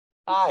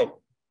Hi.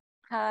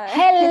 Hi.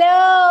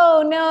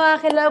 Hello, Noah.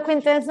 Hello,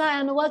 Quintessa,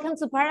 and welcome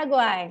to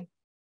Paraguay.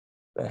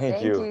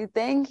 Thank you.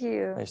 Thank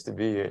you. Nice to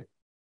be here.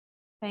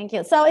 Thank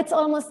you. So it's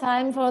almost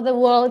time for the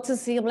world to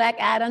see Black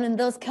Adam in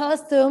those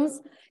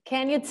costumes.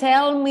 Can you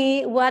tell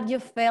me what you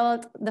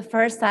felt the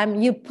first time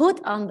you put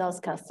on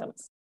those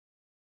costumes?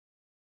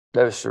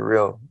 That was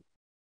surreal.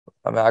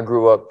 I mean, I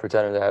grew up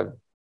pretending to have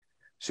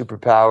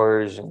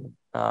superpowers and,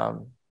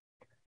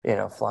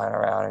 flying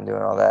around and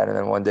doing all that. And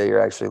then one day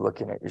you're actually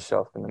looking at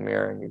yourself in the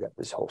mirror and you got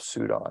this whole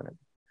suit on.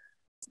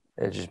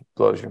 And it just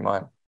blows your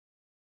mind.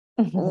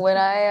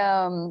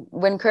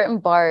 When Kurt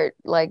and Bart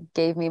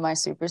gave me my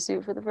super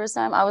suit for the first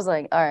time, I was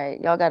like, all right,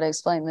 y'all gotta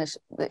explain this.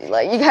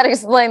 You gotta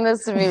explain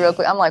this to me real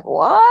quick. I'm like,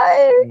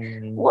 what?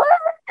 What?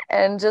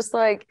 And just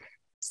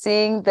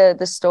seeing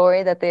the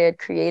story that they had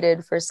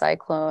created for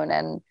Cyclone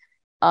and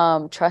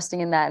trusting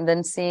in that, and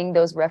then seeing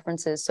those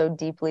references so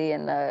deeply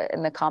in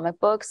the comic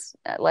books,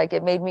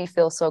 it made me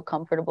feel so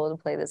comfortable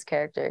to play this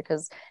character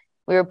because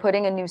we were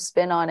putting a new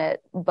spin on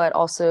it, but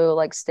also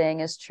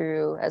staying as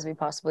true as we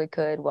possibly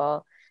could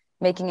while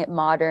making it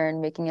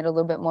modern, making it a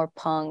little bit more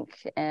punk,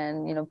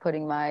 and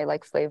putting my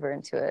flavor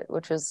into it,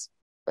 which was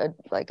a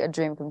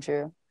dream come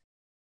true.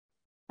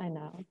 I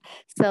know.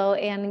 So,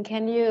 and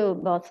can you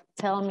both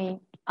tell me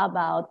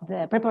about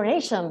the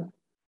preparation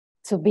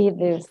to be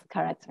this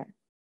character?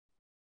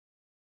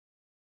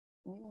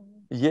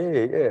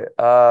 Yeah.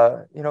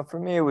 For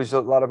me, it was a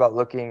lot about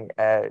looking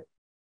at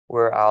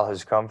where Al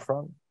has come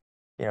from.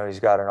 He's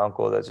got an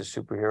uncle that's a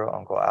superhero,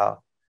 Uncle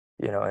Al.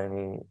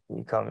 And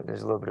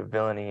there's a little bit of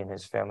villainy in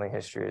his family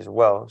history as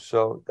well.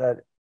 So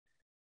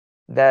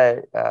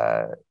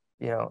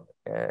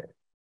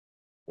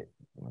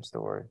what's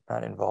the word?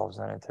 Not involves,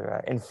 not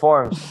interact.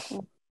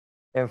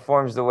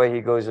 Informs the way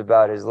he goes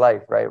about his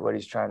life, right? What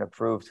he's trying to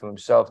prove to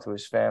himself, to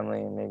his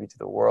family, and maybe to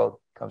the world.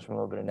 Comes from a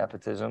little bit of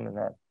nepotism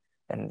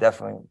and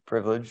definitely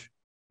privilege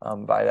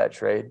by that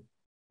trade.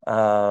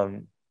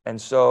 And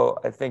so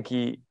I think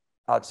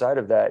outside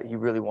of that, he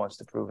really wants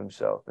to prove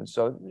himself. And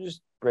so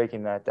just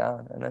breaking that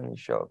down, and then you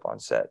show up on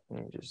set and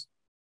you just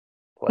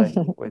play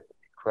with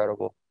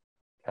incredible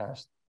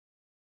cast.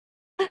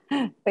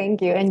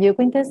 Thank you. And you,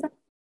 Quintessa?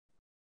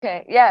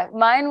 Okay, yeah,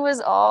 mine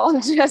was all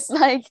just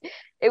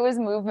it was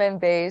movement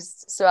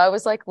based. So I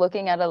was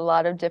looking at a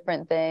lot of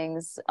different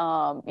things,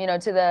 to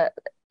the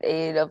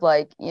aid of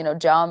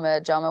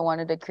Jama. Jama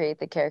wanted to create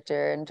the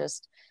character and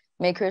just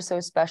make her so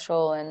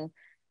special and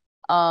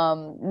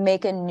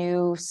make a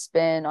new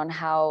spin on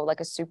how a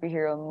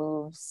superhero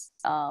moves.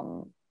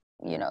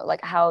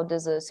 How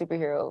does a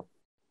superhero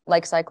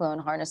like Cyclone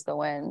harness the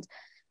wind?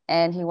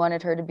 And he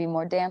wanted her to be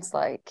more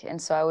dance-like. And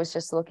so I was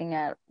just looking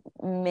at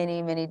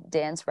many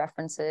dance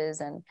references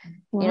and,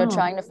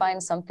 trying to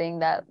find something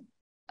that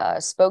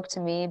spoke to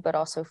me, but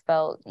also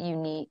felt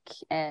unique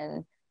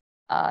and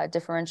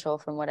differential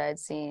from what I had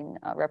seen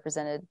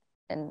represented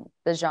in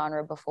the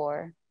genre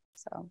before.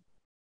 So.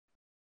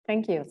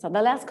 Thank you. So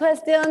the last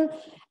question,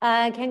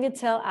 can you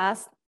tell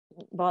us,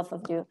 both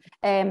of you,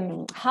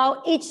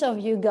 how each of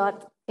you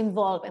got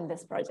involved in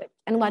this project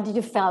and what did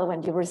you feel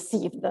when you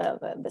received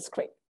the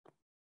script?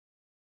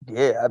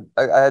 Yeah,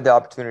 I had the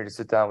opportunity to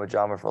sit down with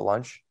Jama for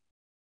lunch,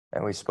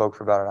 and we spoke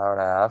for about an hour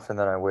and a half, and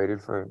then I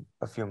waited for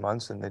a few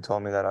months, and they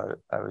told me that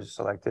I was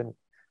selected.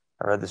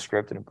 I read the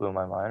script, and it blew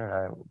my mind, and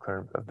I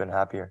couldn't have been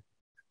happier.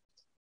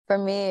 For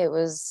me, it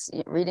was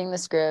reading the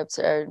script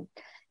and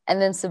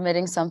then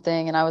submitting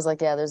something, and I was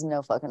like, yeah, there's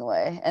no fucking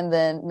way. And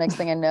then next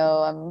thing I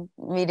know, I'm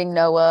meeting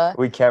Noah.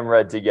 We chem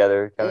read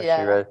together.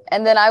 Yeah.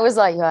 And then I was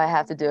like, yo, I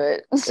have to do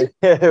it.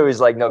 It was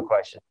no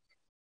question.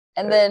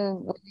 And then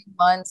waiting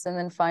months and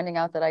then finding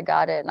out that I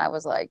got it. And I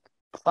was like,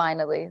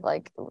 finally,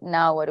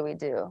 now what do we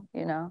do?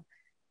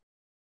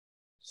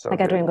 So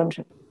a dream come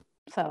true.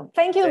 So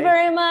thank you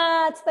very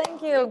much.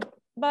 Thank you.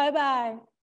 Bye-bye.